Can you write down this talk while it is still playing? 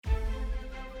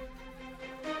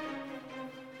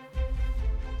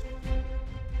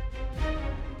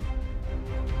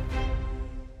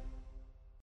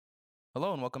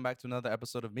Hello and welcome back to another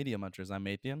episode of Media Munchers. I'm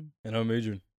Mathian, And I'm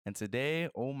Adrian. and today,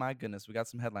 oh my goodness, we got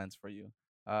some headlines for you.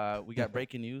 We got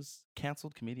breaking news: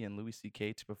 canceled comedian Louis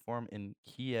C.K. to perform in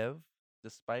Kiev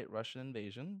despite Russian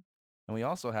invasion, and we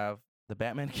also have the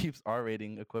Batman keeps R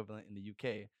rating equivalent in the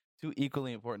UK. Two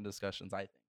equally important discussions, I think.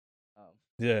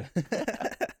 Yeah.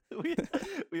 we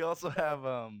we also have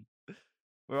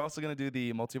we're also gonna do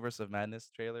the Multiverse of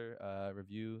Madness trailer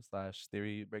review slash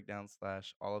theory breakdown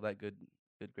slash all of that good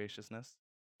graciousness,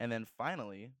 and then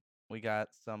finally we got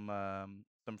some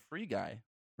Free Guy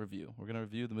review. We're gonna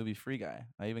review the movie Free Guy.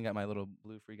 I even got my little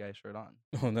blue Free Guy shirt on.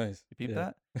 Oh, nice. You peeped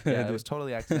Yeah. that? I Yeah, it did. was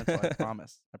totally accidental. I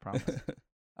promise. I promise.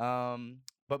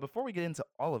 But before we get into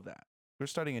all of that, we're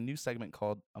starting a new segment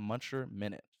called A Muncher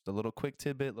Minute. Just a little quick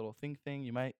tidbit, little thing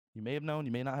you may have known,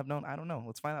 you may not have known. I don't know.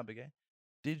 Let's find out, Big A.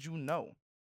 Did you know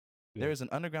Yeah. there is an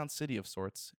underground city of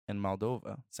sorts in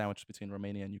Moldova, sandwiched between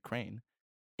Romania and Ukraine?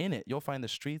 In it, you'll find the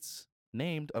streets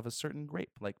named of a certain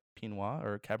grape, like Pinot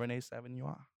or Cabernet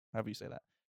Sauvignon, however you say that.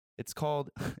 It's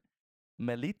called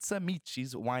Melitsa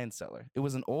Michi's wine cellar. It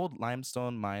was an old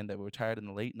limestone mine that retired in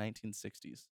the late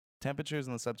 1960s. Temperatures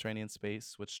in the subterranean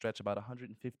space, which stretch about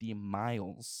 150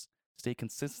 miles, stay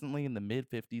consistently in the mid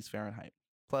 50s Fahrenheit.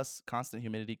 Plus, constant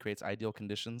humidity creates ideal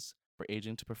conditions for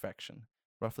aging to perfection.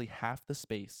 Roughly half the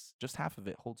space, just half of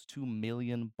it, holds 2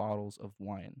 million bottles of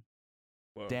wine.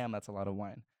 Wow. Damn, that's a lot of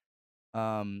wine.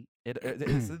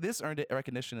 This earned it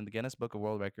recognition in the Guinness Book of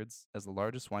World Records as the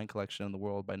largest wine collection in the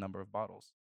world by number of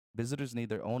bottles. Visitors need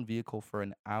their own vehicle for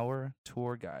an hour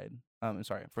tour guide.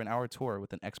 For an hour tour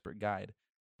with an expert guide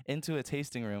into a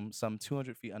tasting room some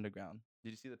 200 feet underground. Did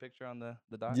you see the picture on the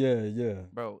dock? Yeah.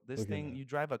 Bro, this Looking thing, at it. you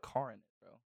drive a car in it,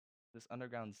 bro. This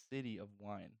underground city of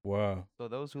wine. Wow. So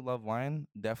those who love wine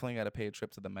definitely got to pay a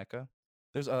trip to the Mecca.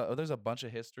 There's a bunch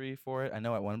of history for it. I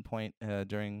know at one point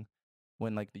during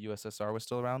when like the USSR was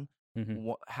still around, Mm-hmm.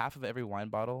 half of every wine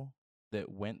bottle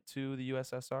that went to the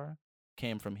USSR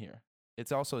came from here.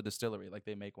 It's also a distillery, like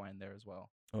they make wine there as well.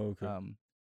 Oh, okay.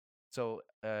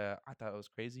 I thought it was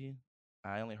crazy.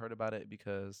 I only heard about it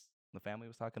because the family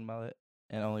was talking about it,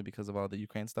 and only because of all the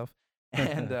Ukraine stuff.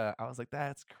 And I was like,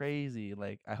 that's crazy.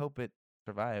 Like, I hope it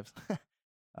survives.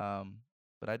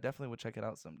 But I definitely would check it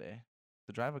out someday.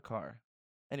 To drive a car.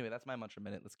 Anyway, that's my muncher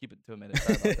minute. Let's keep it to a minute.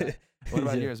 Sorry about that. What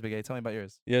about Yeah. yours, Big A? Tell me about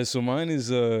yours. Yeah, so mine is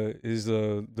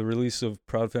the release of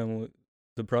Proud Family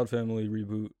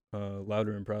reboot,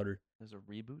 Louder and Prouder. There's a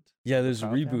reboot. Yeah, of the there's a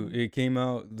Proud reboot. Family? It came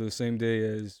out the same day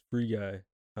as Free Guy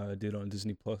did on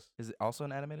Disney Plus. Is it also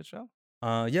an animated show?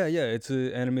 Yeah, it's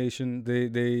an animation.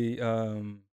 They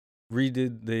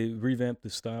revamped the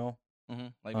style. Mm-hmm.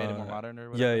 Like made it more modern or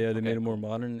whatever? Yeah, they Okay, made it more cool.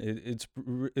 modern.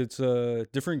 It's a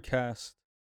different cast.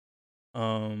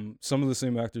 Some of the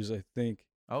same actors, I think,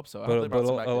 I hope so. I hope they but brought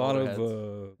some back a the lot older of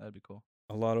heads. That'd be cool.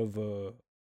 what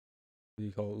do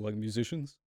you call it, like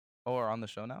musicians? Oh, are on the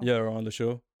show now? Yeah, are on the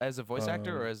show. As a voice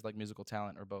actor or as like musical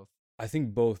talent or both? I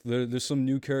think both. There's some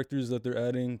new characters that they're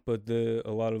adding, but a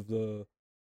lot of the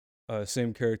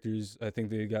same characters, I think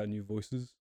they got new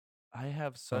voices. I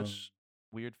have such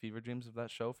weird fever dreams of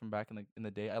that show from back in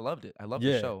the day. I loved it. I loved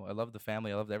Yeah. the show. I loved the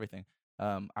family. I loved everything.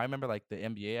 I remember like the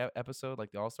NBA episode,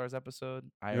 like the All Stars episode.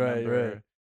 I remember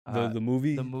The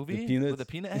movie, the movie Peanuts. with the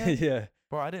peanut head. Yeah.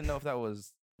 Bro, I didn't know if that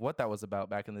was what that was about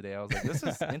back in the day. I was like, this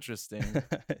is interesting.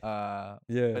 Yeah.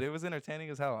 But it was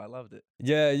entertaining as hell. I loved it.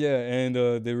 Yeah, and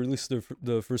they released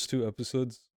the first 2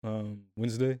 episodes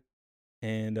Wednesday,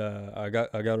 and I got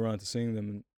around to seeing them,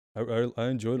 and I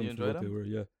enjoyed them You for enjoyed what they them? were.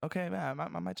 Yeah. Okay, man, I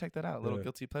might check that out. A little Yeah.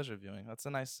 guilty pleasure viewing. That's a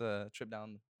nice trip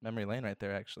down memory lane right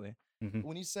there, actually. Mhm.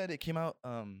 When you said it came out,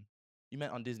 you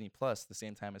meant on Disney Plus the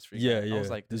same time as Free Yeah, Guy. I was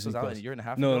yeah, like, this Disney was out Plus. a year and a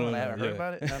half No, ago, no, and I no, haven't heard yeah.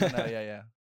 about it.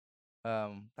 No,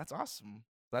 yeah. That's awesome.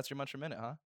 That's your Muncher Minute,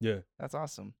 huh? Yeah. That's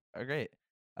awesome. Great.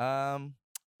 Well,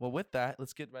 with that,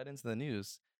 let's get right into the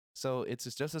news. So it's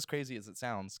just as crazy as it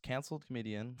sounds. Canceled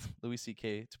comedian Louis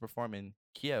C.K. to perform in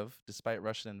Kiev despite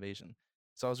Russian invasion.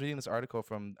 So I was reading this article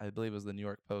from, I believe it was the New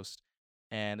York Post,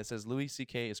 and it says Louis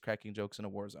C.K. is cracking jokes in a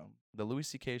war zone. The Louis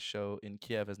C.K. show in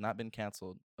Kiev has not been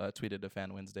canceled, tweeted a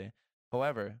fan Wednesday.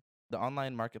 However, the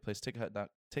online marketplace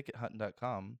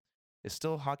tickethutton.com is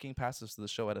still hawking passes to the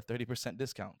show at a 30%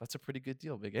 discount. That's a pretty good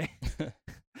deal, Big A.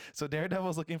 So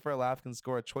Daredevil's looking for a laugh can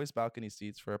score choice balcony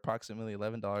seats for approximately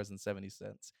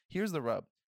 $11.70. Here's the rub.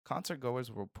 Concert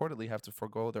goers will reportedly have to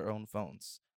forego their own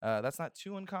phones. That's not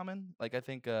too uncommon. Like I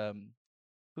think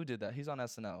who did that? He's on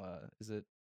SNL. Is it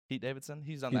Pete Davidson?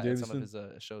 He's on Pete that in some of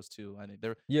Davidson? his shows too. I mean,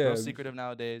 they're Yeah. real secretive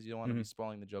nowadays. You don't want to be Mhm.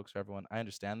 spoiling the jokes for everyone. I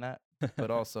understand that, but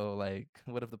also like,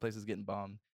 what if the place is getting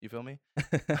bombed? You feel me?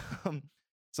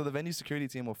 So the venue security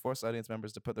team will force audience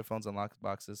members to put their phones in locked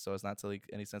boxes so as not to leak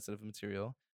any sensitive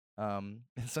material. And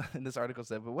so in this article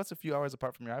said, but what's a few hours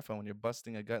apart from your iPhone when you're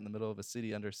busting a gut in the middle of a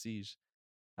city under siege?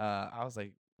 I was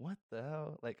like, what the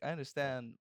hell? Like, I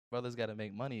understand brothers got to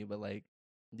make money, but like,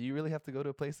 do you really have to go to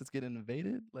a place that's getting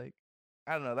invaded? Like,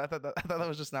 I don't know. I thought that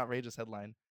was just an outrageous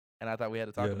headline, and I thought we had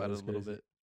to talk Yeah, about it that's a little crazy.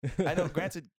 bit. I know,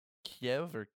 granted,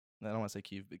 Kiev, or I don't want to say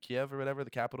Kiev, but Kiev or whatever, the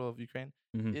capital of Ukraine,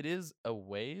 Mhm. it is a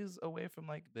ways away from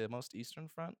like the most eastern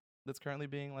front that's currently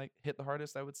being like hit the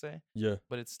hardest, I would say. Yeah,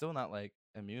 But it's still not like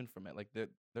immune from it. Like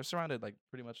they're surrounded like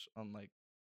pretty much on like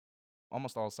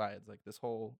almost all sides. Like this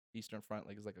whole eastern front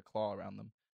like is like a claw around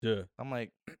them. yeah. I'm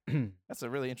like, that's a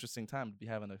really interesting time to be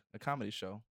having a comedy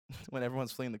show when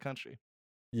everyone's fleeing the country.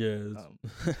 Yeah, It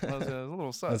was a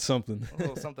little sus. that's something. A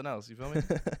little something else. You feel me?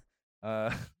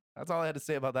 Uh, that's all I had to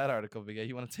say about that article, Big A.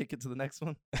 You want to take it to the next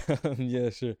one? Yeah,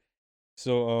 sure.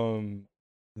 So,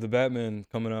 the Batman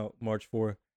coming out March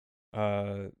 4th.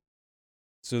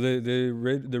 So they're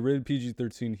rated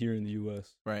PG-13 here in the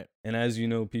U.S. Right. And as you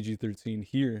know, PG-13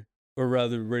 here, or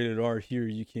rather rated R here,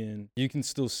 you can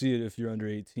still see it if you're under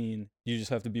 18. You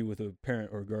just have to be with a parent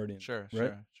or guardian. Sure.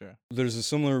 Right? Sure. There's a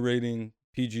similar rating,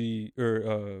 PG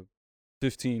or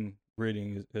 15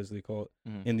 rating as they call it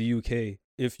Mhm. in the UK.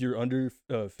 If you're under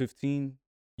 15,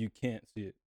 you can't see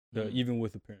it, Mm. even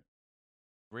with a parent.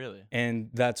 Really? And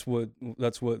that's what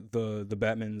the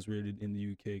Batman is rated in the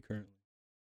UK currently.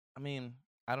 I mean,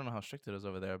 I don't know how strict it is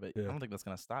over there, but I Yeah. don't think that's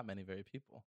gonna stop many very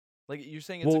people. Like you're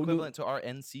saying, it's Well, equivalent to our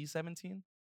NC-17?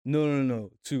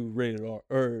 No. To rated R,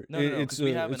 or No, it's 'cause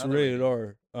we have it's another rated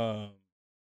rating. R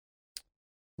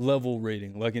level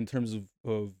rating, like in terms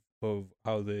of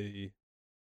how they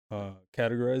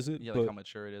categorize it. Yeah, like how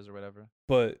mature it is or whatever.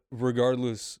 But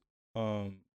regardless,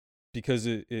 because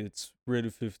it's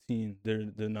rated 15, they're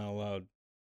not allowed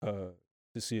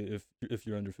to see it if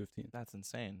you're under 15. That's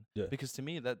insane. Yeah. Because to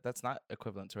me, that's not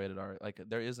equivalent to rated R. Like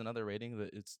there is another rating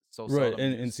that it's so Right, seldom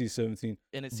and used. NC-17.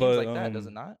 And it seems But like that, does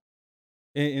it not?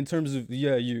 in terms of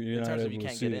you're In not terms of you able to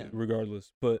can't see get it in.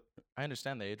 regardless. But I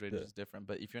understand the age range Yeah. is different,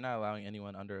 but if you're not allowing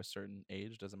anyone under a certain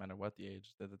age, doesn't matter what the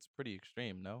age, that's pretty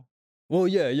extreme, no? well,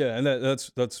 yeah, and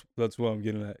that's what I'm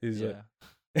getting at is Yeah.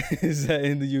 that is that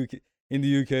in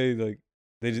the UK like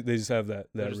they just have that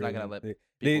They're just not rating. gonna let they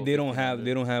people they don't 15 have under.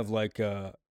 they don't have like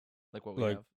Like what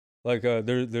we like have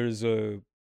there's a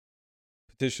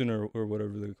petition or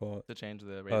whatever they call it to change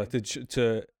the rating.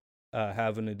 to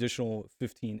have an additional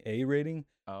 15A rating,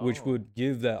 which Oh. would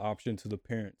give that option to the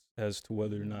parents as to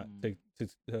whether or not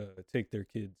Mm. take their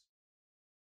kids.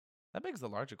 That begs the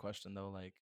larger question though.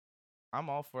 Like, I'm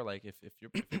all for like if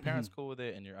your parents cool with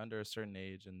it and you're under a certain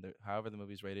age and however the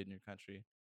movie's rated in your country,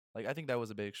 like I think that was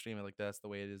a bit extreme. Like that's the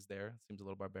way it is there. It seems a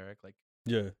little barbaric. Like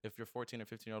Yeah, if your 14 or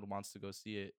 15-year-old wants to go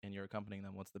see it and you're accompanying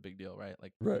them, what's the big deal, right?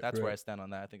 Like right, that's where I right. stand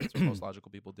on that. I think that's what most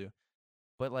logical people do.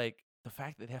 But like the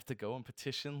fact that they have to go and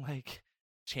petition like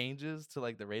changes to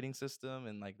like the rating system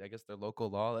and like I guess their local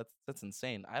law, that's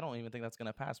insane. I don't even think that's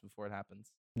gonna pass before it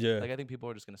happens. Yeah. Like I think people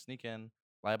are just gonna sneak in,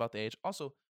 lie about the age.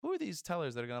 Also, who are these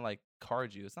tellers that are gonna like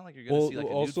card you? It's not like you're gonna see like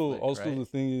a nude flick, Also right? the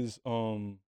thing is,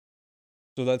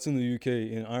 so that's in the UK.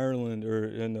 In Ireland or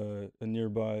in a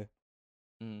nearby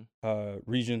Mm,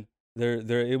 region,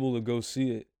 they're able to go see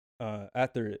it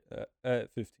at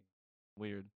 15.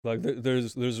 weird. Like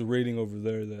there's a rating over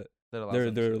there that That allows them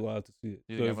to they're see it. allowed to see it.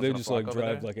 Do you So think if everyone's they gonna just flock like over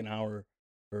drive there? like an hour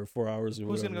or 4 hours or Who's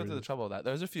whatever gonna go it through the is, trouble of that?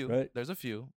 There's a few. right? There's a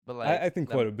few, but like I think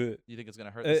quite a bit. you think it's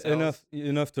gonna hurt the sales?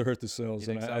 Enough to hurt the sales,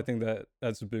 You and think I so? think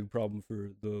that's a big problem for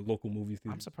the local movie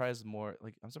I'm theaters. surprised more.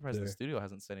 Like I'm surprised the There. studio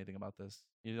hasn't said anything about this.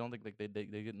 You don't think like they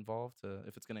get involved to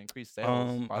if it's gonna increase sales?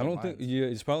 I Bottom don't think. lines. Yeah,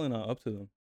 it's probably not up to them.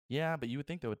 Yeah, but you would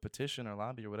think they would petition or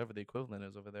lobby or whatever the equivalent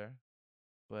is over there.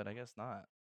 But I guess not.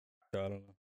 I don't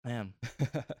Man,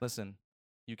 know. listen,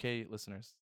 UK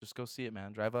listeners, just go see it,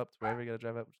 man. Drive up to wherever you gotta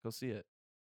drive up. Just go see it.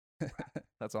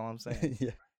 That's all I'm saying.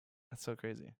 Yeah. That's so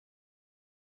crazy.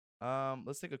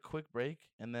 Let's take a quick break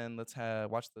and then let's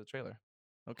watch the trailer.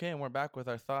 Okay, and we're back with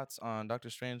our thoughts on Doctor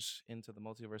Strange Into the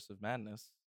Multiverse of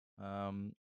Madness.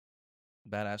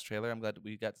 Badass trailer. I'm glad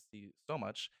we got to see so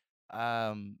much.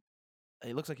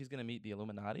 It looks like he's gonna meet the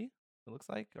Illuminati. It looks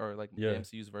like, or like the Yeah.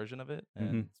 MCU's version of it, and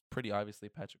Mhm. it's pretty obviously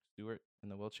Patrick Stewart in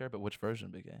the wheelchair. But which version,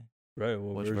 Big A? Right.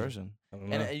 Well, Which version? I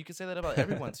don't And know. you can say that about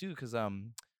everyone too, because not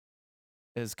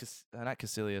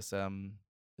Caecilius.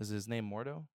 Is his name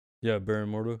Mordo? Yeah,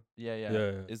 Baron Mordo. Yeah.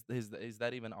 Yeah. Is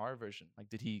that even our version? Like,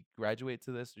 did he graduate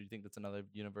to this, or do you think that's another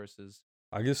universe's?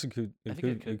 I guess it could. I It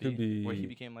think could. it could be where he be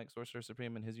became like Sorcerer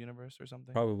Supreme in his universe or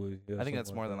something. probably. Yeah. I think something that's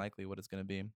like more than that. likely what it's gonna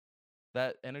be.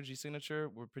 That energy signature,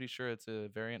 we're pretty sure it's a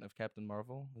variant of Captain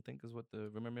Marvel. I think is what the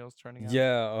rumor mill's turning out.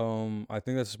 Yeah, I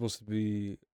think that's supposed to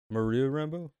be Maria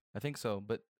Rambo, I think so,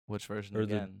 but which version or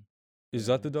again? is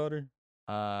that the daughter?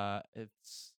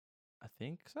 It's I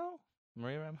think so.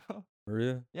 Maria Rambo.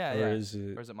 Maria, Yeah, or yeah. is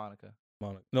it Or is it Monica?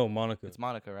 Monica? No, Monica. It's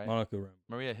Monica, right? Monica Rambo.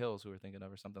 Maria Hills, who we're thinking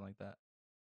of, or something like that.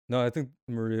 No, I think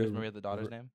Maria. Is Maria the daughter's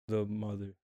name? The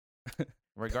mother.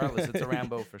 Regardless, it's a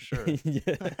Rambo for sure.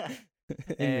 Yeah.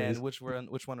 And Anyways.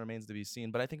 which one remains to be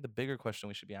seen. But I think the bigger question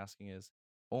we should be asking is,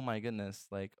 oh my goodness,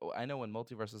 like I know when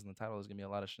multiverse is in the title, there's gonna be a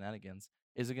lot of shenanigans.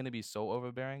 Is it gonna be so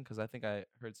overbearing? Because I think I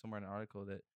heard somewhere in an article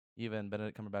that even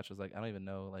Benedict Cumberbatch was like, I don't even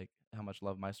know like how much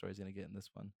love my story is gonna get in this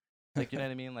one. Like you know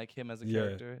what I mean? Like him as a Yeah.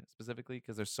 character specifically,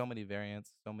 because there's so many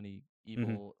variants, so many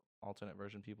evil alternate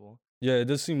version people Yeah, it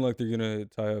does seem like they're gonna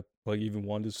tie up like even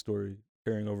Wanda's story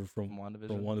carrying over from from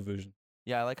WandaVision. WandaVision.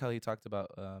 Yeah, I like how he talked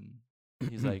about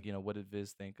he's like, what did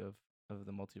Viz think of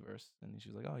the multiverse? And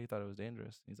she's like, oh, he thought it was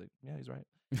dangerous. He's like, yeah, he's right.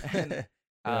 And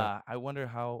Yeah. I wonder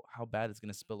how bad it's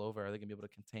gonna spill over. Are they gonna be able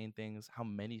to contain things? How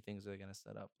many things are they gonna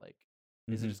set up? Like,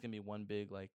 is it just gonna be one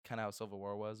big like kind of how Civil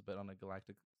War was, but on a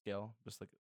galactic scale, just like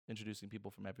introducing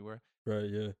people from everywhere? Right,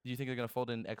 yeah. Do you think they're gonna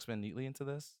fold in X-Men neatly into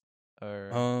this,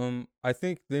 or I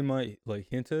think they might like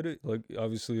hint at it. Like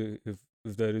obviously, if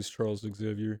that is Charles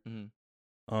Xavier,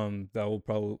 Mhm. that will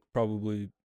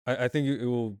probably I think it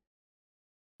will,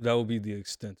 that will be the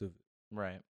extent of it.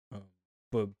 right?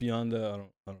 But beyond that, I don't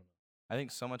know. I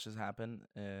think so much has happened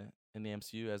in the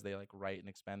MCU as they like write and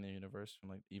expand their universe from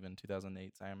like even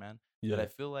 2008's Iron Man. Yeah. That I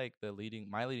feel like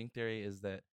my leading theory is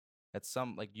that at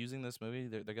some like using this movie,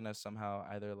 they're gonna somehow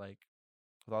either like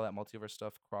with all that multiverse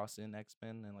stuff cross in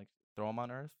X-Men and like throw them on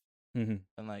Earth, Mm-hmm.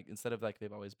 and like instead of like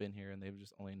they've always been here and they've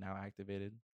just only now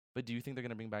activated. But do you think they're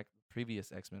gonna bring back the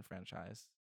previous X-Men franchise?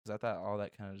 Because I thought all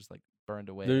that kind of just like burned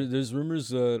away. There's rumors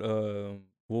that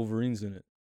Wolverine's in it.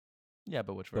 Yeah,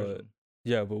 but which But version?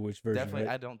 yeah, but which version? Definitely,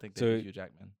 right? I don't think they So do Hugh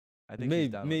Jackman. I think he's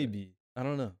done with it. maybe. I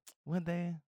don't know. Would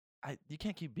they? You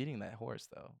can't keep beating that horse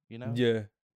though. You know. Yeah,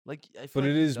 Like I feel but like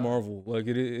it he's is done. Marvel. Like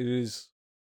it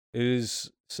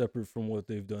is separate from what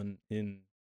they've done in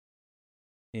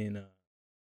in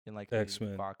like the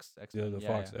X-Men. Fox X-Men. Yeah, the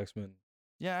Fox X-Men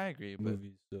Yeah, I agree. But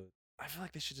movies. So I feel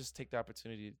like they should just take the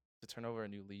opportunity to turn over a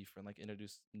new leaf and like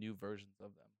introduce new versions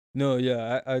of them. no,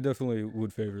 yeah, I definitely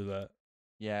would favor that.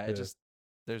 Yeah, Yeah. it just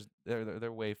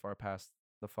they're way far past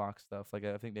the Fox stuff. Like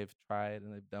I think they've tried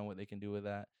and they've done what they can do with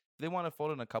that. If they want to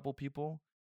fold in a couple people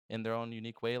in their own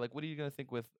unique way, like what do you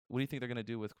think they're gonna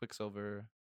do with Quicksilver?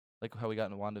 Like how we got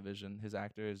in WandaVision, his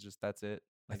actor is just that's it.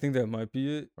 I Like, think that might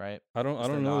be it. right. I Just a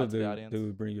don't know nod that to the they audience.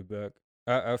 would bring it back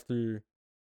after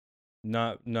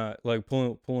not like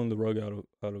pulling the rug out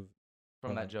of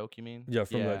From that joke, you mean? yeah,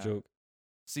 from that joke.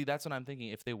 See, that's what I'm thinking.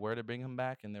 If they were to bring him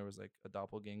back and there was like a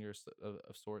doppelganger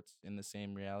of sorts in the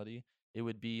same reality, it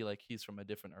would be like he's from a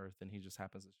different Earth and he just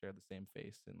happens to share the same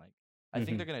face. And like, I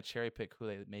think they're gonna cherry pick who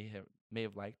they may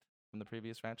have liked from the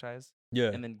previous franchise,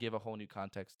 Yeah. and then give a whole new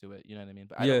context to it. You know what I mean?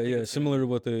 But Yeah, I don't think yeah, it's gonna similar to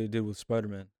what they did with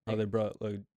Spider-Man. How Ex- they brought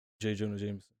like J. Jonah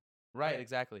Jameson. Right,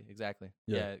 exactly.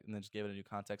 Yeah. Yeah, and then just give it a new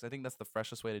context. I think that's the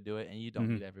freshest way to do it. And you don't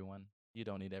Mhm. need everyone. You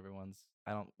don't need everyone's.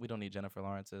 We don't need Jennifer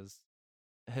Lawrence's.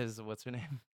 What's her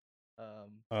name?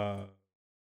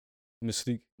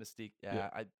 Mystique. Mystique. Yeah.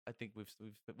 Yeah, I think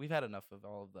we've had enough of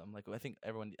all of them. Like I think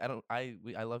everyone.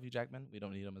 I love Hugh Jackman. We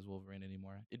don't need him as Wolverine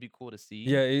anymore. It'd be cool to see.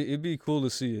 Yeah, it'd be cool to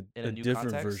see In a a new different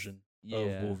context? version Yeah.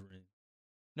 of Wolverine.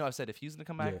 No, I said if he's gonna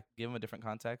come back, Yeah. give him a different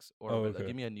context, or Oh, but, okay.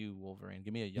 give me a new Wolverine.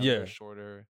 Give me a younger, Yeah.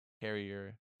 shorter,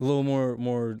 hairier. A little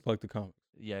more like the comics.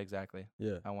 Yeah, exactly.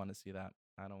 Yeah. I want to see that.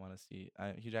 I don't want to see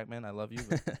Hugh Jackman. I love you,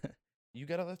 but you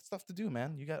got other stuff to do,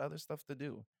 man. You got other stuff to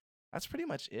do. That's pretty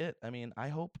much it. I mean, I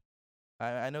hope.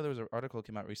 I know there was an article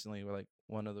came out recently where like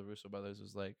one of the Russo brothers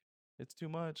was like, "It's too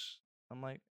much." I'm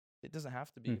like, it doesn't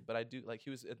have to be, but I do like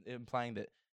he was implying that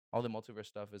all the multiverse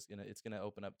stuff is gonna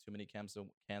open up too many cans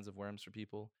of worms for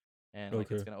people, and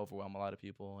like it's Okay. gonna overwhelm a lot of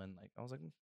people. And like I was like,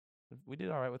 we did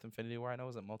all right with Infinity War. I know it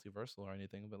wasn't multiversal or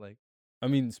anything, but like, I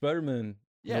mean, Spider-Man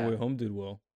yeah. No Way Home did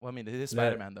well. Well, I mean, it is That-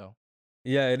 Spider-Man though.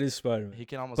 Yeah, it is Spider-Man. He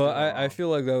can almost. But do no I wrong. feel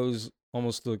like that was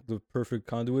almost the perfect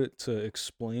conduit to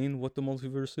explain what the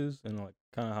multiverse is and like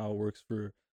kind of how it works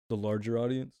for the larger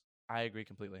audience. I agree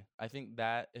completely. I think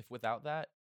that if without that,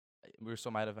 Russo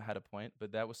might have had a point,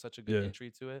 but that was such a good Yeah. entry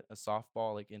to it, a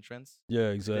softball like entrance. Yeah,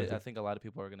 that exactly. I think a lot of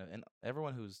people are gonna, and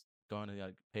everyone who's going to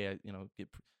like pay, get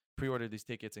pre-order these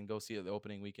tickets and go see it the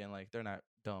opening weekend. Like they're not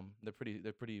dumb. They're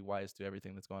pretty wise to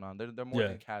everything that's going on. They're more Yeah.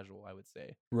 than casual, I would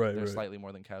say. Right, They're right. slightly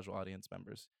more than casual audience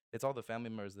members. It's all the family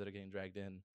members that are getting dragged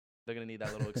in they're gonna need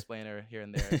that little explainer here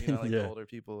and there. Like the Yeah. older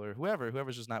people or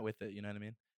whoever's just not with it. You know what I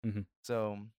mean? Hmm.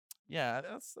 So yeah,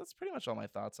 that's pretty much all my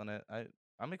thoughts on it.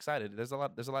 I'm excited. There's a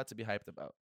lot to be hyped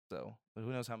about. So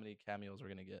who knows how many cameos we're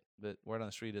gonna get? But word on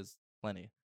the street is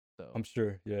plenty. So I'm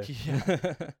sure. Yeah.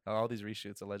 yeah, all these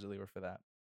reshoots allegedly were for that.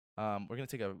 We're gonna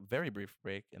take a very brief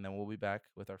break and then we'll be back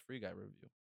with our Free Guy review.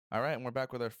 All right, and we're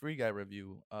back with our Free Guy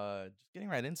review. Just getting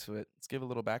right into it. Let's give a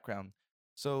little background.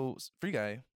 So Free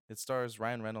Guy, it stars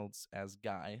Ryan Reynolds as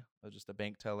Guy, just a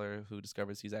bank teller who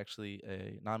discovers he's actually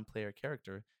a non-player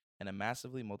character in a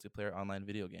massively multiplayer online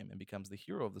video game and becomes the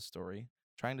hero of the story,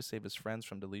 trying to save his friends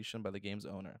from deletion by the game's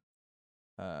owner.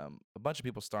 A bunch of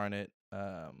people star in it.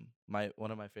 My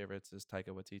one of my favorites is Taika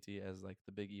Waititi as like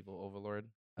the big evil overlord.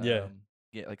 Yeah.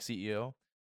 Yeah, like CEO.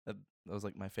 That was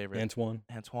like my favorite. Antoine.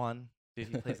 Antoine, dude,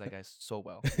 he plays that guy so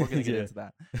well. We're gonna get Yeah. into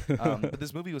that. But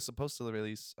this movie was supposed to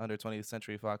release under 20th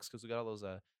Century Fox because we got all those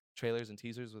trailers and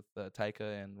teasers with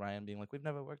Taika and Ryan being like, "We've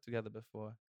never worked together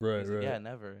before." And Right. he's like, Right. "Yeah,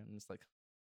 never." And it's like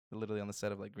literally on the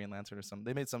set of like Green Lantern or something.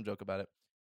 They made some joke about it,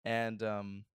 and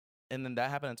then that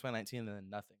happened in 2019, and then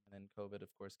nothing, and then COVID of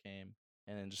course came,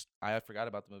 and then just I forgot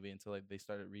about the movie until like they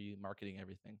started remarketing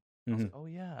everything. I was Hmm. like, oh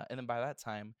yeah, and then by that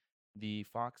time, the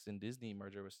Fox and Disney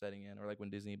merger was setting in, or like when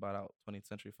Disney bought out 20th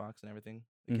Century Fox and everything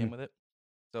that Hmm. came with it.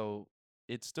 So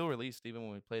it's still released even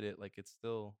when we played it. Like it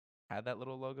still had that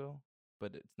little logo,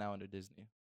 but it's now under Disney.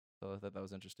 So I thought that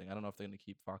was interesting. I don't know if they're gonna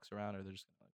keep Fox around or they're just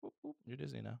gonna like, whoop, whoop, you're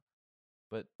Disney now.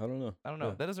 But I don't know. I don't know.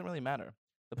 Yeah. That doesn't really matter.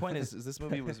 The point is this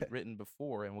movie was written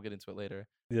before, and we'll get into it later.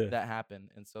 Yeah. That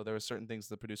happened, and so there were certain things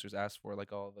the producers asked for,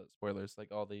 like all the spoilers,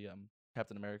 like all the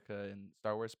Captain America and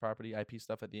Star Wars property IP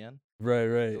stuff at the end. Right.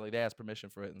 So Right. like they asked permission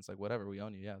for it, and it's like whatever, we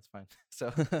own you. Yeah, it's fine. So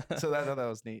that I thought that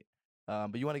was neat.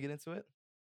 But you want to get into it?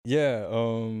 Yeah.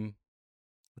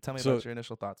 Tell me So about your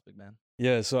initial thoughts, big man.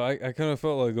 yeah. So I kind of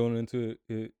felt like going into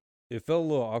it. It felt a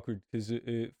little awkward because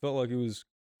it felt like it was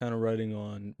kind of writing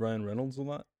on Ryan Reynolds a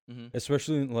lot, Mm-hmm.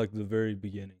 especially in like the very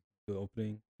beginning, the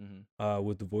opening, Mm-hmm.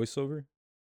 with the voiceover.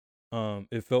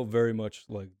 It felt very much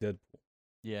like Deadpool.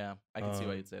 Yeah, I can see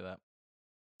why Um, you'd say that.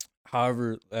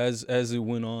 However, as it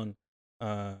went on,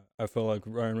 I felt like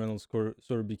Ryan Reynolds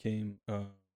sort of became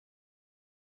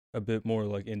a bit more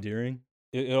like endearing.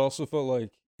 It also felt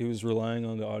like it was relying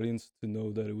on the audience to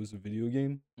know that it was a video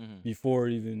game Mm-hmm. before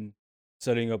even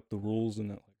setting up the rules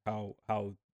and that, like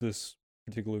how this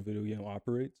particular video game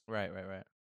operates. Right, right, right.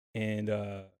 And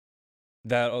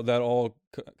that all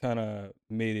kind of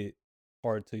made it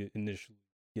hard to initially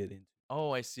get into.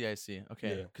 Oh, I see, I see.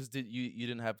 Okay, Yeah. because did you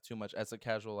didn't have too much as a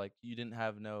casual, like you didn't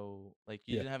have no like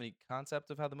you Yeah. didn't have any concept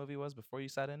of how the movie was before you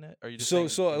sat in it, or you just So saying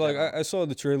so in like general? I saw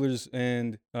the trailers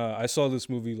and I saw this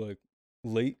movie like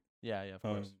late. Yeah, yeah, of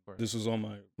course, of course. This was on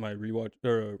my rewatch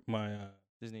or my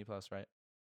Disney Plus, right?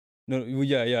 no, well,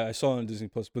 yeah, I saw it on Disney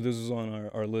Plus, but this was on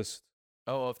our list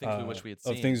Oh, of things we wish we had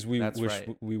seen. of things we That's wish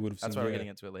right. we would have seen. That's why we're Yeah, getting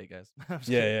into it late, guys. I'm just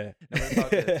yeah, kidding. No, but it's all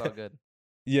good. It's all yeah. good.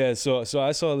 Yeah, so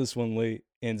I saw this one late,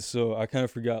 and so I kind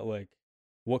of forgot like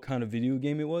what kind of video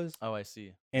game it was, Oh, I see.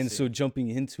 I and see. so jumping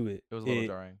into it, It was a little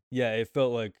jarring. yeah, it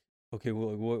felt like okay, well,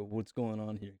 like what's going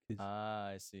on here? 'Cause- Ah,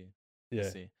 I see. I yeah,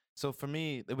 see. So for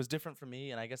me, it was different for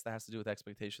me, and I guess that has to do with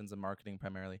expectations and marketing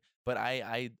primarily. But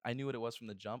I knew what it was from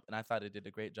the jump, and I thought it did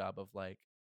a great job of like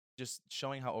just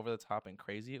showing how over the top and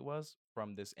crazy it was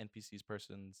from this NPC's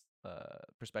person's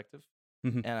perspective.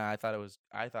 Mhm. And I thought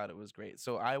it was great.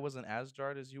 So I wasn't as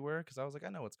jarred as you were because I was like, I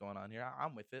know what's going on here.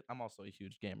 I'm with it. I'm also a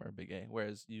huge gamer, big A,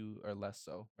 whereas you are less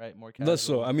so, right? More casual. less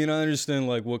so. I mean, I understand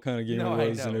like what kind of game No, it I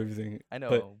was and know. everything. I but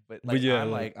know, but like yeah,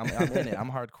 I'm like I'm in it. I'm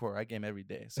hardcore. I game every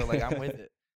day. So like I'm with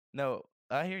it. No,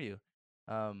 I hear you.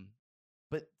 Um,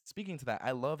 but speaking to that,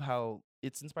 I love how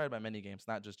it's inspired by many games,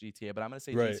 not just GTA. But I'm gonna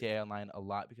say right. GTA Online a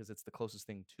lot because it's the closest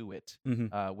thing to it. Hmm.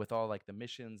 With all like the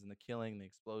missions and the killing, the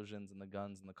explosions and the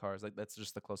guns and the cars, like that's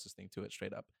just the closest thing to it,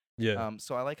 straight up. Yeah.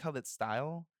 So I like how that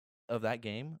style of that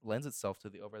game lends itself to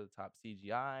the over the top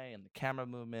CGI and the camera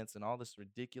movements and all this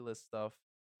ridiculous stuff.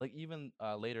 Like even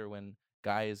later when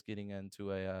Guy is getting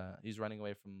into he's running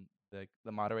away from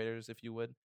the moderators, if you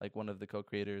would, like one of the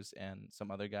co-creators and some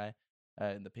other guy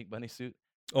in the pink bunny suit.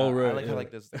 Oh I right. like how Yeah.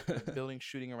 like there's like, buildings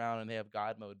shooting around and they have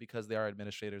God mode because they are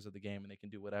administrators of the game and they can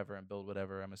do whatever and build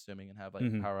whatever. I'm assuming and have like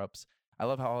Mhm. power ups. I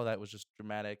love how all that was just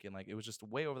dramatic and like it was just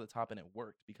way over the top and it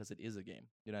worked because it is a game.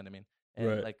 You know what I mean? And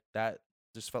Right. like that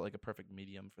just felt like a perfect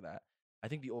medium for that. I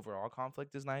think the overall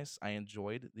conflict is nice. I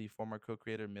enjoyed the former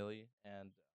co-creator Millie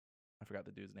and I forgot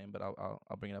the dude's name, but I'll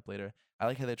bring it up later. I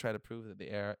like how they try to prove that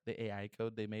the AI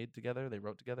code they made together, they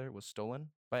wrote together, was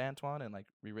stolen by Antoine and like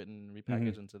rewritten and Mhm.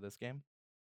 repackaged into this game.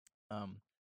 Um,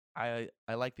 I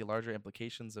like the larger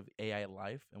implications of AI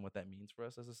life and what that means for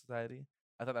us as a society.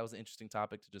 I thought that was an interesting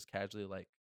topic to just casually like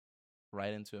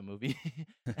write into a movie,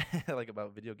 like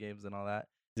about video games and all that.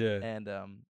 Yeah. And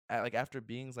like after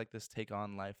beings like this take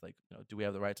on life, like do we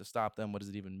have the right to stop them? What does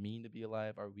it even mean to be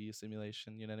alive? Are we a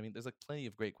simulation? You know what I mean? There's like plenty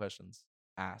of great questions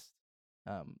asked.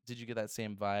 Did you get that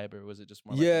same vibe, or was it just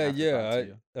more like an Yeah, afterthought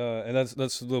to yeah. you? And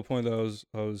that's the point that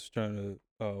I was trying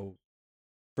to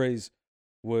phrase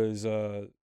was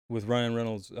with Ryan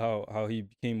Reynolds, how he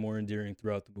became more endearing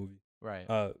throughout the movie. Right.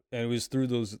 And it was through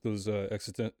those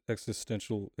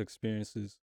existential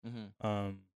experiences Hmm.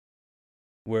 um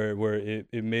where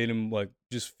it made him like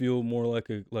just feel more like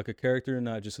a character,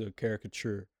 not just a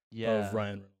caricature of Yeah. Ryan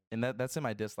Reynolds. And that's in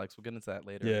my dislikes. We'll get into that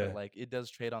later. But Yeah. like it does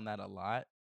trade on that a lot.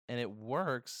 And it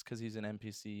works because he's an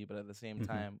NPC, but at the same Hmm.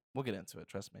 time, we'll get into it,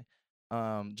 trust me.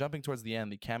 Jumping towards the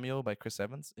end, the cameo by Chris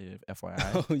Evans, if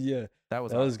FYI, Oh yeah. that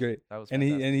was That was awesome. great. That was And he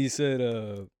fantastic. and he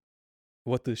said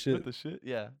what the What shit, the shit?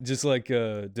 Yeah. just like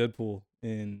Deadpool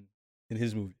in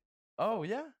his movie. Oh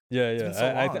yeah. Yeah, It's yeah. been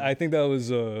so long. I think that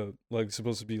was like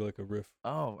supposed to be like a riff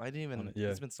Oh, I didn't on even. it. Yeah.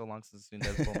 It's been so long since I've seen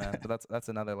Deadpool, man. But that's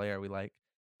another layer we like.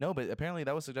 No, but apparently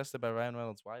that was suggested by Ryan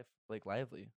Reynolds' wife, Blake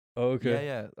Lively. Oh, Yeah, okay.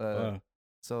 yeah. Wow.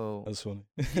 So That's funny.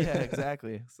 yeah,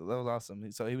 exactly. So that was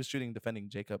awesome. So he was shooting Defending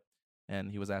Jacob,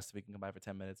 and he was asked if he can come by for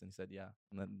 10 minutes, and he said yeah,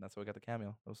 and then that's how we got the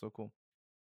cameo. That was so cool.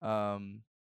 Um,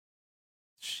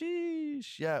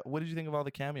 sheesh. Yeah. What did you think of all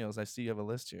the cameos? I see you have a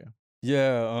list here.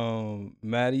 Yeah,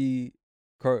 Maddie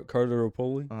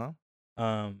Carteropoli. Uh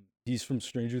huh. He's from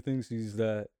Stranger Things. He's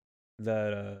that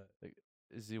Like,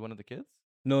 is he one of the kids?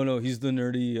 no, he's the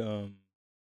nerdy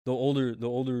the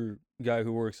older guy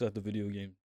who works at the video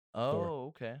game store. Oh,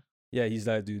 okay. Yeah, he's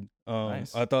that dude.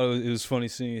 Nice. I thought it was funny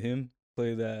seeing him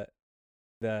play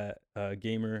that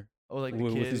gamer Oh, like the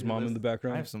with kid his who mom lives. in the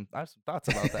background. I have some thoughts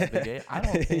about that, Big A. I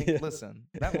don't think. Yeah. Listen,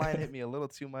 that line hit me a little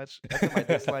too much. That's in my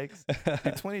dislikes.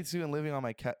 You're 22 and living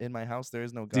on in my house. There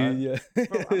is no God. Dude, yeah.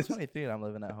 Bro, I'm 23 and I'm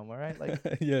living at home. All right, like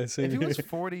Yeah, same if he here. was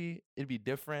 40, it'd be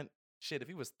different. Shit, if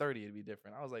he was 30, it'd be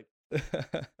different. I was like,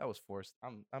 that was forced.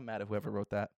 I'm mad at whoever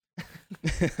wrote that.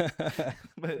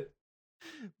 but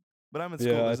but I'm in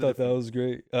school. Yeah, I There's a thought that different. was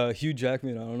great. Hugh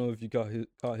Jackman, I don't know if you caught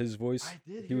his voice. I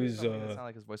did He hear was something that sounded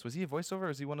like his voice. Was he a voiceover? Or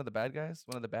is he one of the bad guys?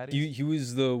 One of the baddies? he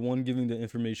was the one giving the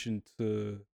information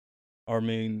to our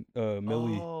main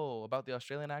Millie. Oh, about the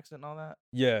Australian accent and all that?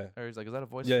 Yeah. Or he's like, is that a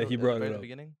voice? Yeah, at he the brought very it the up.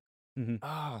 beginning. Hmm.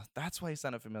 Ah, that's why he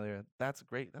sounded familiar. That's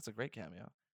great. That's a great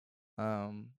cameo.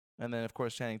 And then of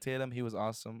course Channing Tatum, he was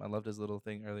awesome. I loved his little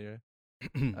thing earlier.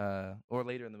 Or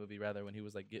later in the movie rather, when he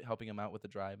was like helping him out with the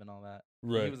drive and all that.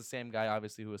 And he Right. was the same guy,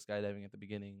 obviously, who was skydiving at the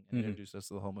beginning and introduced us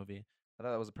to the whole movie. I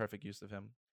thought that was a perfect use of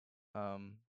him.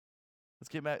 Um, let's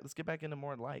get back into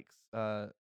more likes.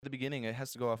 At the beginning, it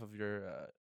has to go off of your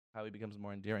how he becomes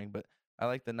more endearing, but I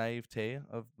like the naivete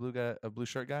of blue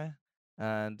shirt guy,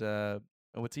 and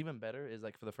what's even better is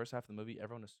like for the first half of the movie,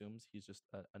 everyone assumes he's just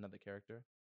another character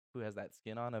who has that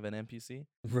skin on of an NPC,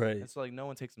 Right. and so like no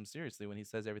one takes him seriously when he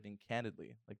says everything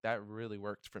candidly. Like that really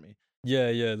worked for me.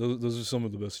 Yeah. Those are some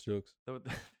of the best jokes. There, were-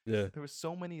 Yeah. there were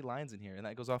so many lines in here, and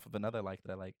that goes off of another like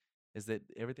that I like is that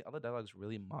everything, all the dialogue is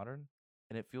really modern,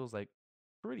 and it feels like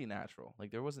pretty natural.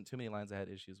 Like there wasn't too many lines I had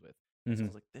issues with. So I Hmm.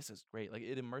 was like, this is great. Like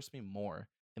it immersed me more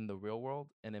in the real world,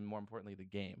 and then more importantly, the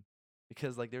game,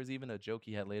 because like there's even a joke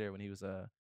he had later when he was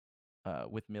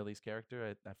with Millie's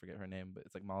character. I forget her name, but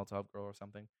it's like Molotov Girl or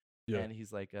something. Yeah. And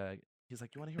he's like, you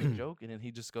want to hear a joke? And then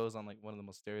he just goes on like one of the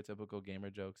most stereotypical gamer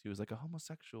jokes. He was like a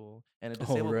homosexual and a Oh,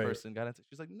 disabled right. person got into.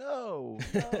 She's like, no.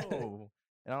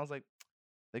 And I was like,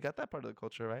 they got that part of the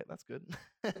culture right. That's good.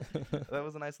 That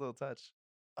was a nice little touch.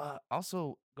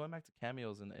 Also, going back to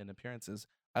cameos and appearances,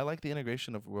 I like the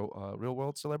integration of real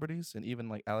world celebrities and even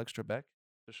like Alex Trebek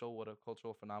to show what a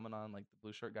cultural phenomenon like the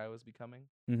blue shirt guy was becoming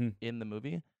Hmm. in the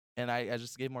movie. And I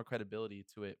just gave more credibility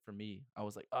to it for me. I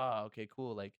was like, oh, okay,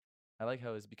 cool. Like, I like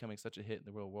how it's becoming such a hit in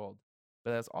the real world.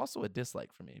 But that's also a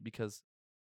dislike for me because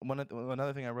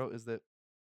another thing I wrote is that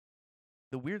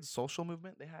the weird social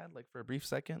movement they had, like for a brief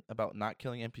second, about not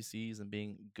killing NPCs and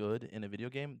being good in a video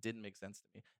game didn't make sense to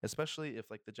me. Especially if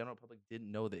like the general public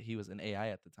didn't know that he was an AI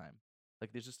at the time.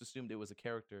 Like they just assumed it was a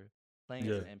character playing as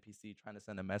Yeah. an NPC trying to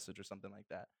send a message or something like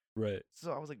that. Right.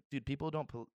 So I was like, dude, people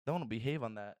don't behave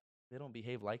on that. They don't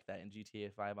behave like that in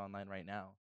GTA 5 online right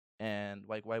now. And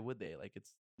like, why would they? Like,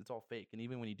 it's all fake. And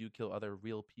even when you do kill other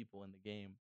real people in the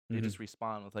game, they Hmm. just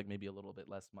respawn with like maybe a little bit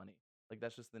less money. Like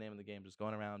that's just the name of the game, just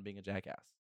going around being a jackass.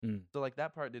 Mm. So like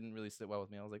that part didn't really sit well with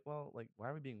me. I was like, well, like why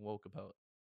are we being woke about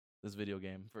this video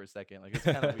game for a second? Like it's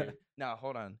kind of weird. Now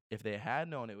hold on. If they had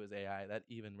known it was AI, that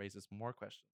even raises more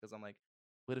questions because I'm like,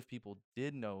 what if people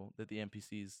did know that the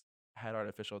NPCs had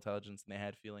artificial intelligence and they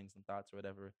had feelings and thoughts or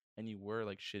whatever, and you were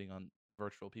like shitting on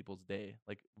virtual people's day,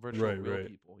 like virtual Right, real right,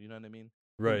 people, you know what I mean?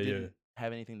 Who right. Yeah. didn't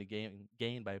have anything to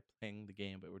gain by playing the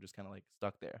game, but were just kind of like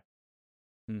stuck there.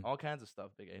 Hmm. All kinds of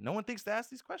stuff, Big A. No one thinks to ask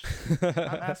these questions. I'm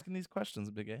asking these questions,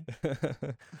 Big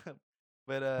A.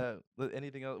 But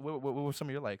anything else? What were some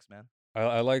of your likes, man?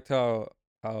 I liked how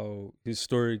his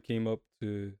story came up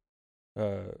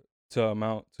uh to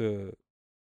amount to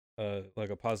like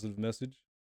a positive message,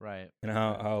 Right. and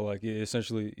Right. how like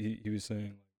essentially he was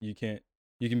saying like,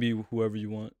 you can be whoever you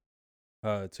want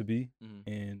to be, Mhm.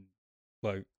 and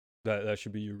like that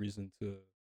should be your reason to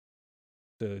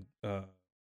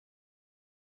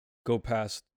go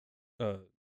past uh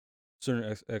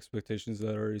certain expectations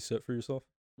that are already set for yourself.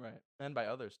 Right. And by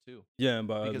others too. Yeah, and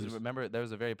by Because others. remember, there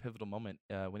was a very pivotal moment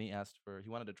when he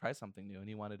wanted to try something new, and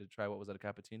he wanted to try, what was it, a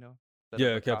cappuccino instead of Yeah,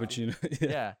 a coffee? cappuccino. Yeah.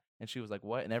 Yeah. And she was like,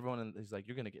 "What?" And he's like,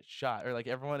 "You're gonna get shot," or like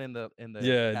everyone in the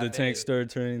Yeah, the tank cafe. started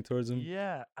turning towards him.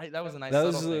 Yeah, that was a nice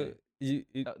That subtle was thing.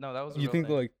 you No, that was a you real think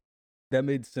thing. like that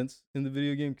made sense in the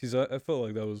video game, because I felt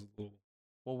like that was a little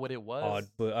Well, what it odd,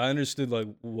 was but I understood like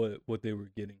what they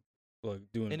were getting, like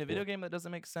doing in it a for. video game that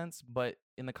doesn't make sense, but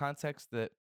in the context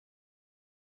that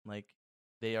like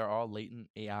they are all latent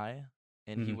AI,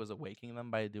 and he Hmm. was awakening them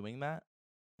by doing that,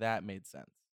 that made sense.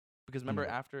 Because remember,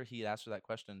 Right. after he asked her that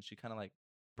question, she kind of like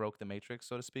broke the matrix,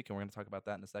 so to speak, and we're gonna talk about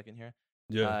that in a second here.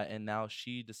 Yeah. And now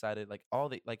she decided, like, all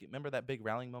the like, remember that big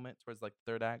rallying moment towards like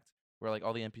the third act, where like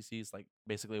all the NPCs like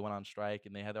basically went on strike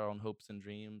and they had their own hopes and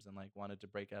dreams and like wanted to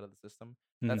break out of the system.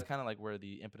 Hmm. That's kind of like where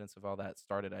the impotence of all that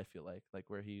started. I feel like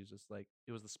where he was just like,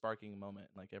 it was the sparking moment,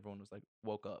 like everyone was like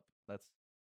woke up. That's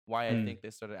why I Mm. think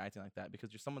they started acting like that,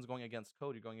 because you're someone's going against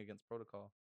code, you're going against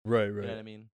protocol. Right. You know Right. what I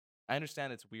mean? I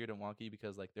understand it's weird and wonky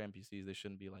because like they're NPCs, they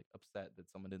shouldn't be like upset that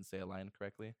someone didn't say a line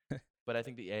correctly. But I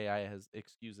think the AI has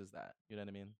excuses that. You know what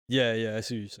I mean? Yeah. Yeah. I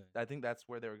see what you're saying. I think that's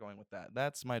where they were going with that.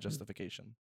 That's my Mm.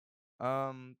 justification.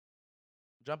 Um,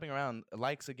 Jumping around,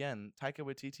 likes again. Taika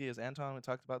Waititi as Anton. We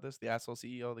talked about this. The asshole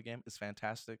CEO of the game is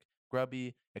fantastic.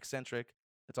 Grubby, eccentric.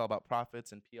 It's all about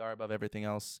profits and PR above everything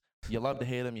else. You love to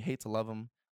hate him. You hate to love him.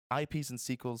 IPs and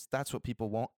sequels. That's what people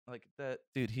want. Like that,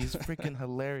 dude. He's freaking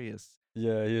hilarious.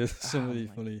 Yeah. Yeah. So Oh many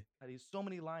my funny. god, he's so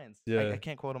many lines. I Yeah.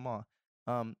 can't quote them all.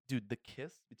 Dude, the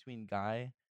kiss between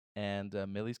Guy and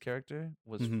Millie's character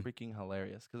was Hmm. freaking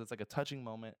hilarious because it's like a touching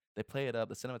moment. They play it up.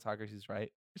 The cinematography's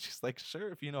right. She's like, sure,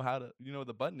 if you know how to, you know what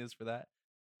the button is for that.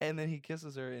 And then he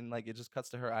kisses her, and like it just cuts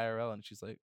to her IRL, and she's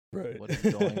like, Right. "What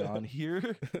is going on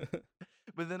here?"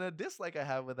 But then a dislike I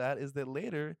have with that is that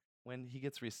later, when he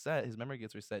gets reset, his memory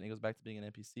gets reset, and he goes back to being an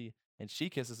NPC, and she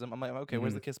kisses him. I'm like, okay,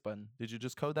 where's Hmm. the kiss button? Did you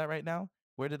just code that right now?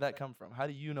 Where did that come from? How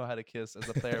do you know how to kiss as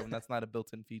a player when that's not a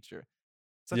built-in feature?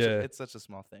 Yeah. It's such a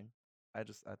small thing. I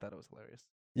thought it was hilarious.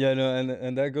 Yeah. No.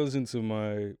 And that goes into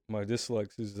my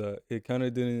dislikes, is that it kind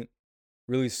of didn't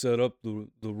really set up the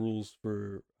rules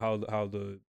for how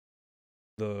the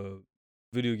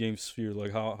video game sphere,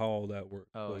 like how all that works.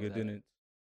 Oh, Like exactly.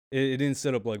 it didn't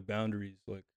set up like boundaries,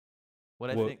 like What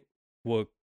I what think what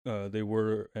they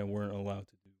were and weren't allowed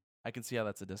to do. I can see how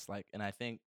that's a dislike, and I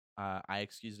think I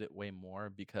excused it way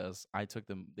more because I took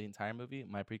the entire movie.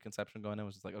 My preconception going in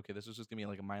was just like, okay, this was just gonna be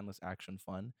like a mindless action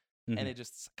fun, and Hmm. it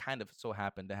just kind of so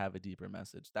happened to have a deeper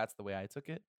message. That's the way I took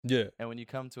it. Yeah. And when you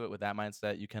come to it with that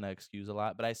mindset, you kind of excuse a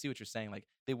lot. But I see what you're saying. Like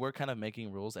they were kind of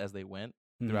making rules as they went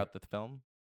Hmm. throughout the film,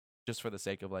 just for the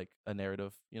sake of like a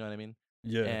narrative. You know what I mean?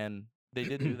 Yeah. And they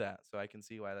did do that, so I can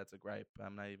see why that's a gripe.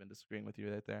 I'm not even disagreeing with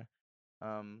you right there.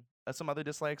 Some other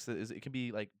dislikes is it can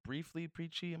be like briefly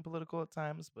preachy and political at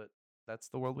times, but that's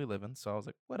the world we live in. So I was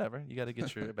like, whatever. You got to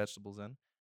get your vegetables in.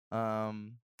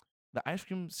 Um, the ice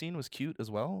cream scene was cute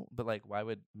as well, but like, why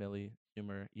would Millie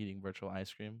humor eating virtual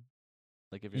ice cream?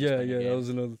 Like, if you're just Yeah. playing a Yeah. That game, was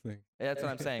another thing. yeah, that's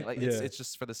what I'm saying. Like, it's Yeah. it's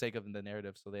just for the sake of the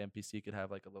narrative, so the NPC could have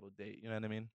like a little date. You know what I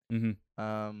mean? Hmm.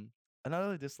 Um,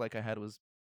 Another dislike I had was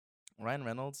Ryan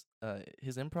Reynolds.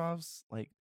 His improvs,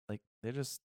 like they're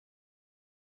just,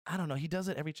 I don't know. He does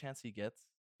it every chance he gets,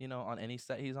 on any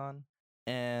set he's on,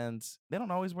 and they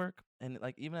don't always work. And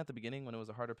like even at the beginning, when it was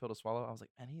a harder pill to swallow, I was like,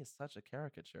 man, he is such a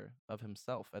caricature of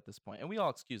himself at this point. And we all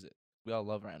excuse it. We all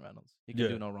love Ryan Reynolds. He can Yeah.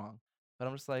 do no wrong. But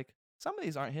I'm just like, some of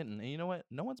these aren't hitting. And you know what?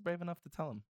 No one's brave enough to tell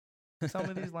him. Some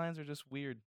of these lines are just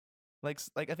weird. Like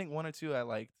I think one or two I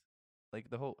liked, like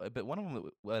the whole. But one of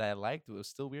them what I liked was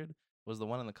still weird was the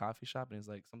one in the coffee shop, and he's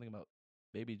like something about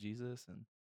baby Jesus and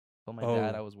told my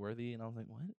dad Oh. I was worthy, and I was like,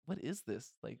 what? What is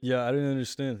this? Like, Yeah. I didn't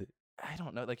understand it. I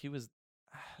don't know. Like he was.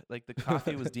 like the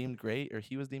coffee was deemed great, or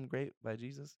he was deemed great by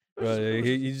Jesus. Right, It yeah, was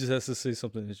just he just has to say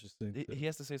something interesting. he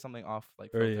has to say something off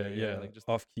like Or yeah, filter, yeah, like just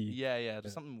off key. yeah, Yeah.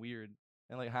 just something weird.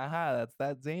 And like, haha, that's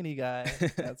that zany guy.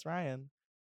 That's Ryan.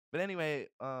 But anyway,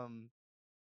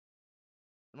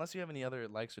 unless you have any other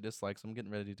likes or dislikes, I'm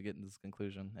getting ready to get into this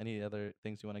conclusion. Any other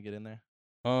things you want to get in there?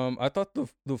 I thought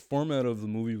the format of the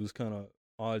movie was kind of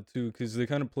odd too, because they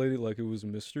kind of played it like it was a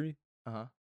mystery.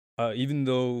 Uh-huh. Even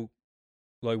though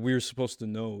like we were supposed to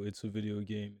know it's a video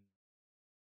game,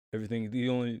 everything. The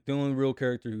only real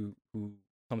character who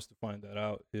comes to find that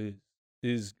out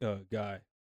is Guy.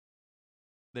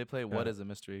 They play what as a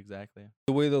mystery exactly?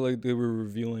 The way that like they were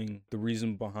revealing the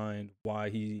reason behind why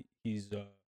he's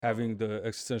having the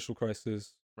existential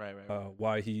crisis, Right.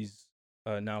 why he's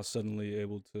now suddenly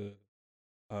able to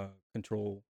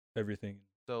control everything.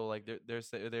 So like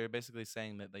they're basically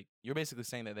saying that, like, you're basically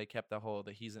saying that they kept the whole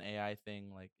that he's an AI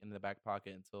thing like in the back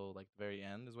pocket until like the very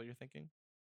end is what you're thinking?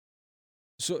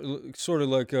 So sort of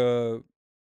like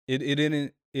it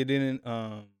didn't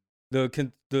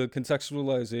the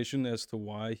contextualization as to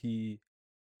why he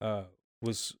uh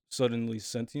was suddenly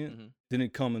sentient Mm-hmm.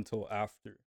 didn't come until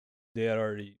after they had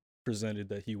already presented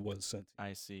that he was sentient.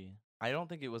 I see. I don't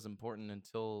think it was important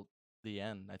until the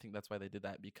end. I think that's why they did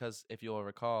that, because if you'll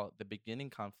recall, the beginning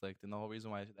conflict and the whole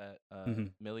reason why that Mm-hmm.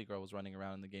 Millie girl was running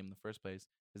around in the game in the first place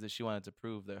is that she wanted to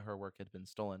prove that her work had been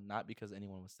stolen, not because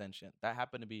anyone was sentient. That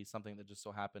happened to be something that just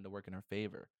so happened to work in her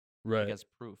favor, like Right. as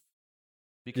proof.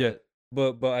 Yeah.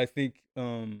 Because But I think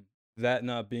that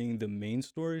not being the main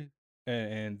story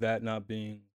and that not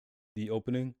being the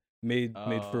opening made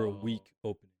for a oh, weak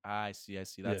opening. I see.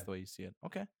 That's Yeah. the way you see it.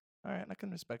 Okay. All right. I can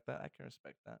respect that.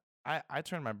 I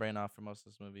turned my brain off for most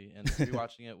of this movie, and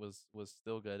rewatching it was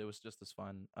still good. It was just as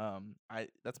fun. I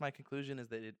that's my conclusion is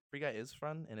that Free Guy is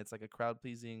fun, and it's like a crowd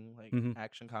pleasing like Mm-hmm.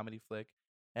 action comedy flick,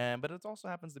 and but it also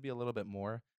happens to be a little bit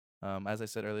more. As I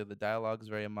said earlier, the dialogue is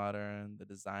very modern. The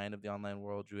design of the online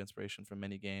world drew inspiration from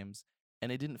many games,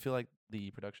 and it didn't feel like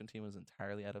the production team was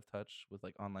entirely out of touch with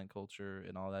like online culture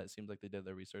and all that. It seems like they did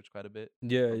their research quite a bit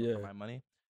Yeah, for yeah. my money.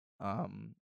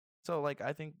 Um, so like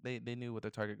I think they knew what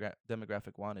their target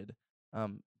demographic wanted.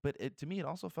 But it to me it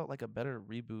also felt like a better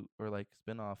reboot or like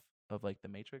spin-off of like The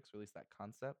Matrix, or at least that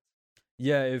concept.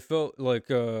 Yeah, it felt like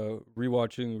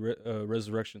rewatching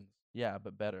Resurrections. Yeah,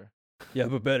 but better. Yeah,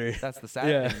 but better. That's the sad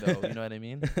Yeah. thing though, you know what I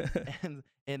mean?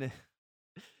 And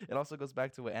it also goes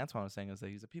back to what Antoine was saying, is that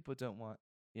he's a people who don't want,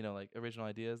 like original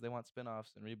ideas. They want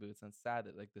spin-offs and reboots. And it's sad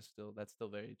that like that's still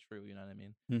very true, you know what I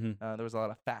mean? Mm-hmm. There was a lot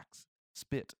of facts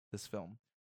spit this film.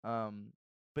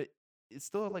 But it's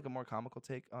still like a more comical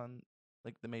take on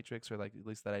like the Matrix, or like at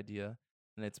least that idea.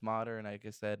 And it's modern, like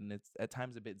I said, and it's at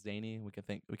times a bit zany. We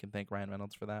can thank Ryan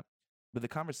Reynolds for that. But the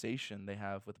conversation they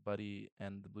have with Buddy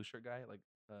and the blue shirt guy, like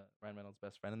Ryan Reynolds'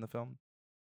 best friend in the film,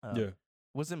 um, Yeah.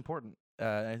 was important.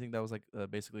 I think that was like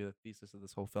basically the thesis of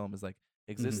this whole film is like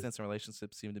Mm-hmm. existence and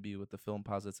relationships seem to be what the film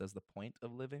posits as the point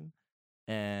of living,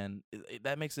 and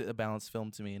that makes it a balanced film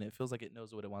to me. And it feels like it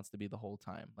knows what it wants to be the whole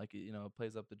time. Like it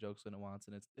plays up the jokes when it wants,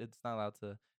 and it's not allowed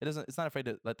to. It's not afraid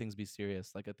to let things be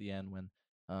serious. Like at the end when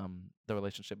the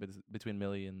relationship between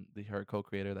Millie and her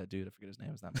co-creator, that dude, I forget his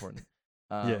name, is not important.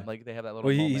 Yeah. Like they have that little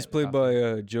Well, moment he's in the played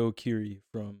coffee by Joe Keery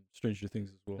from Stranger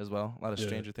Things as well. as well. A lot of Yeah.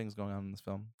 Stranger Things going on in this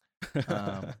film.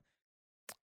 Um,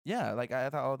 yeah, like I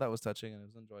thought all of that was touching and it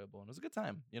was enjoyable and it was a good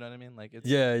time. You know what I mean? Like it's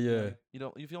Yeah, you yeah. know, you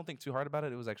don't if you don't think too hard about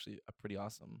it, it was actually a pretty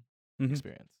awesome Mm-hmm.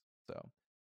 experience. So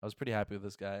I was pretty happy with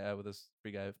this guy, with this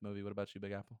Free Guy movie. What about you,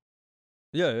 Big Apple?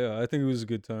 Yeah, yeah. I think it was a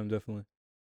good time, definitely.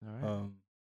 All right,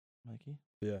 Mikey.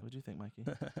 Yeah. What do you think, Mikey?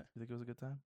 You think it was a good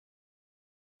time?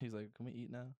 He's like, can we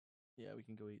eat now? Yeah, we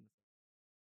can go eat.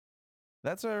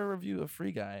 That's our review of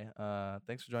Free Guy.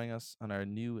 Thanks for joining us on our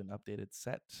new and updated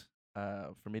set.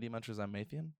 For Media Munchers, I'm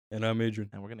Mathian, And I'm Adrian.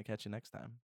 and we're gonna catch you next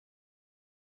time.